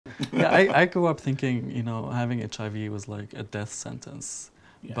Yeah, I grew up thinking, you know, having HIV was like a death sentence.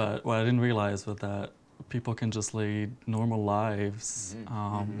 Yeah. But what I didn't realize was that people can just lead normal lives,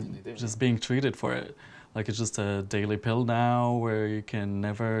 just being treated for it. Like it's just a daily pill now where you can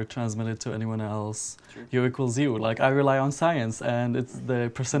never transmit it to anyone else. True. You equals you. Like I rely on science and it's the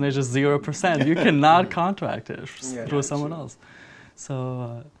percentage is 0%. You cannot contract it through someone else.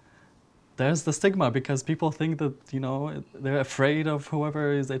 So there's the stigma because people think that, you know, they're afraid of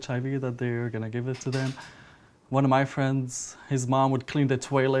whoever is HIV that they're gonna give it to them. One of my friends, his mom would clean the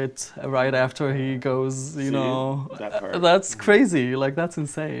toilet right after he goes, you know. That's crazy, like that's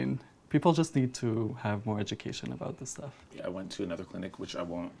insane. People just need to have more education about this stuff. Yeah, I went to another clinic, which I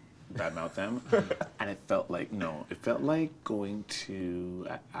won't badmouth them, and it felt like, it felt like going to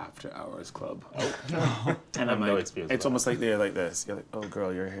an after hours club. Oh. And I'm like, it's almost like they're like this. You're like, oh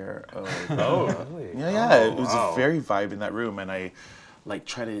girl, you're here. Oh, really? Yeah. It was a very vibe in that room, and I like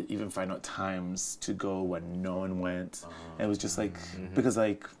try to even find out times to go when no one went. And it was just like, because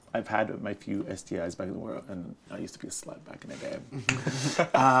like I've had my few STIs back in the world, and I used to be a slut back in the day.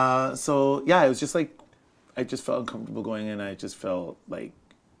 So yeah, it was just like, I just felt uncomfortable going in. I just felt like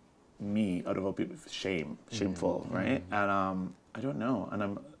me out of all people, shameful, right? And I don't know, and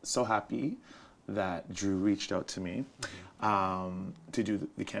I'm so happy that Drew reached out to me to do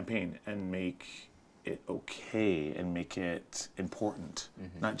the campaign and make it okay and make it important,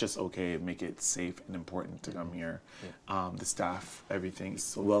 not just okay, make it safe and important to come here. The staff, everything's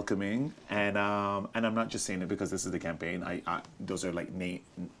so welcoming, and I'm not just saying it because this is the campaign. I those are like day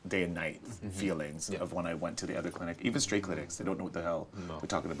and night feelings of when I went to the other clinic, even straight clinics. They don't know what the hell we're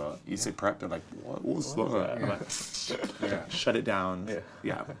talking about. You say PrEP, they're like, what was that? Shut it down.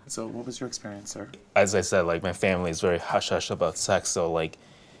 Yeah. So what was your experience, sir? As I said, like my family is very hush hush about sex, so like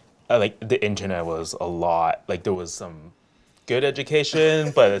the internet was a lot, like there was some good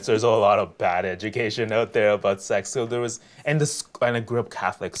education, but there's a lot of bad education out there about sex. So there was, and I grew up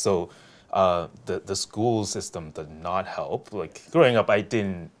Catholic, so the school system did not help. Like growing up, I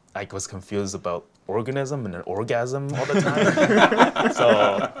was confused about organism and an orgasm all the time.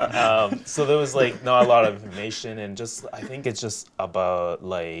 So there was like not a lot of information, and just I think it's just about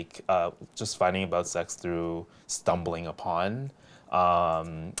like just finding about sex through stumbling upon.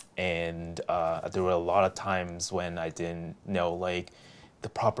 And there were a lot of times when I didn't know like the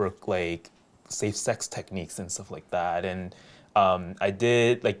proper like safe sex techniques and stuff like that, and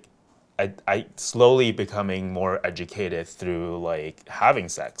I slowly becoming more educated through like having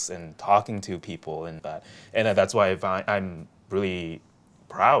sex and talking to people and that, and that's why I'm really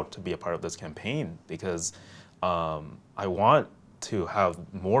proud to be a part of this campaign, because I want to have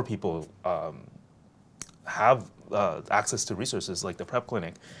more people have access to resources like the PrEP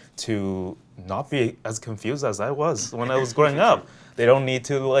clinic, to not be as confused as I was when I was growing up. They don't need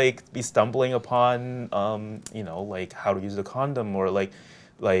to like be stumbling upon you know, like how to use a condom, or like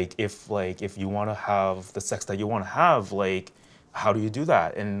if you want to have the sex that you want to have, like how do you do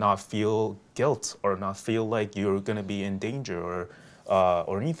that and not feel guilt or not feel like you're gonna be in danger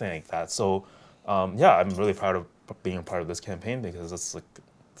or anything like that. So yeah, I'm really proud of being a part of this campaign, because it's like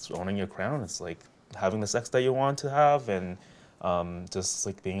it's owning your crown. It's like having the sex that you want to have, and just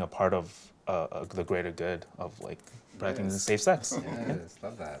like being a part of the greater good of like practicing safe sex. Yes,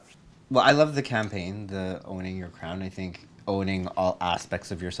 love that. Well, I love the campaign, the owning your crown. I think owning all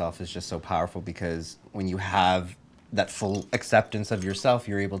aspects of yourself is just so powerful, because when you have that full acceptance of yourself,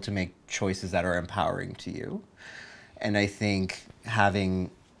 you're able to make choices that are empowering to you. And I think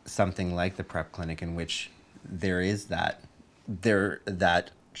having something like the PrEP clinic, in which there is that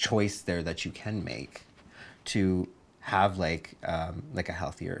choice there that you can make to have like a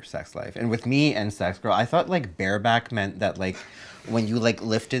healthier sex life. And with me and Sex Girl, I thought like bareback meant that like when you like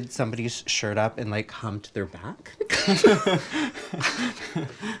lifted somebody's shirt up and like humped their back.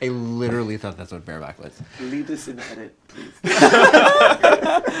 I literally thought that's what bareback was. Leave this in the edit, please.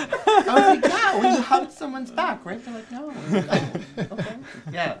 I was like, yeah, when you hump someone's back, right? They're like, no. Oh, okay.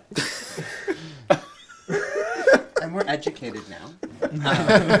 Yeah. And we're educated now.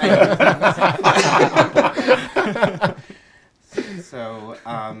 So,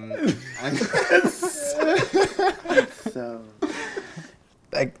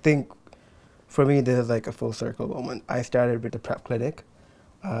 I think for me, this is like a full circle moment. I started with the PrEP clinic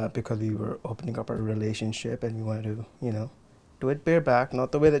because we were opening up our relationship and we wanted to, you know, do it bareback,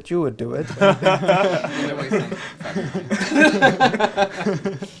 not the way that you would do it.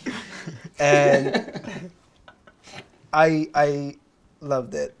 And I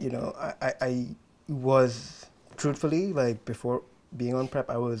loved it, you know. I was, truthfully, like before being on PrEP,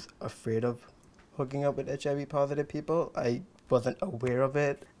 I was afraid of hooking up with HIV positive people. I wasn't aware of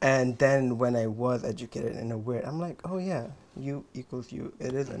it. And then when I was educated and aware, I'm like, oh yeah, you equals you.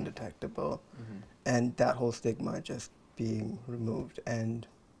 It is undetectable. And that whole stigma just being removed. And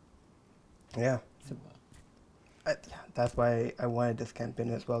yeah, that's why I wanted this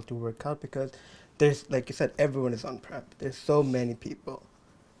campaign as well to work out, because there's, like you said, everyone is on PrEP. There's so many people,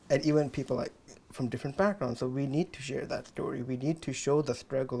 and even people like from different backgrounds. So we need to share that story. We need to show the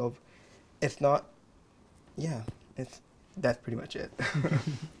struggle of, it's not, that's pretty much it.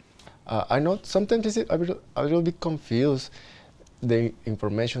 I know sometimes it's a little bit confused, the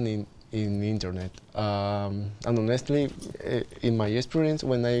information in the internet. And honestly, in my experience,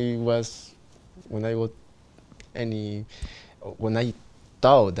 when I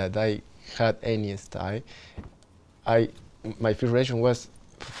thought that I had any STI, my first reaction was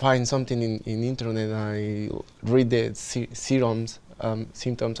find something in internet. I read the symptoms and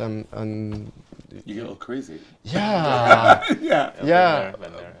you get all crazy. Yeah. yeah.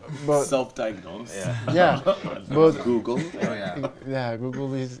 But self-diagnosed. But Google.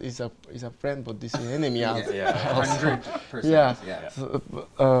 Google is a friend, but this is an enemy. 100%. So,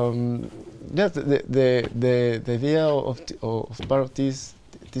 the idea of part of this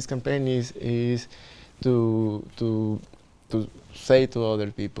campaign is to say to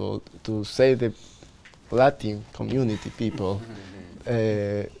other people, to say the Latin community people,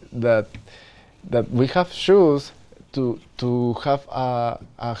 that we have choose to have a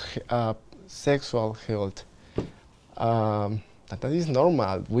sexual health. That is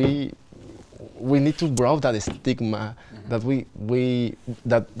normal. We need to grow that stigma that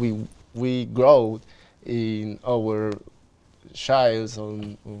we grow in our childs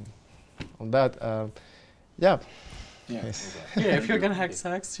on that. Yes. Yeah, if you're gonna have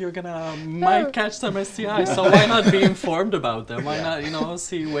sex, you're gonna might catch some STIs. So why not be informed about them? Why not,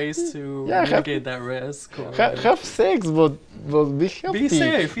 see ways to mitigate that risk? Or have sex, but be healthy. Be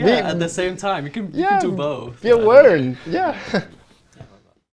safe. At the same time, you can do both. Be aware.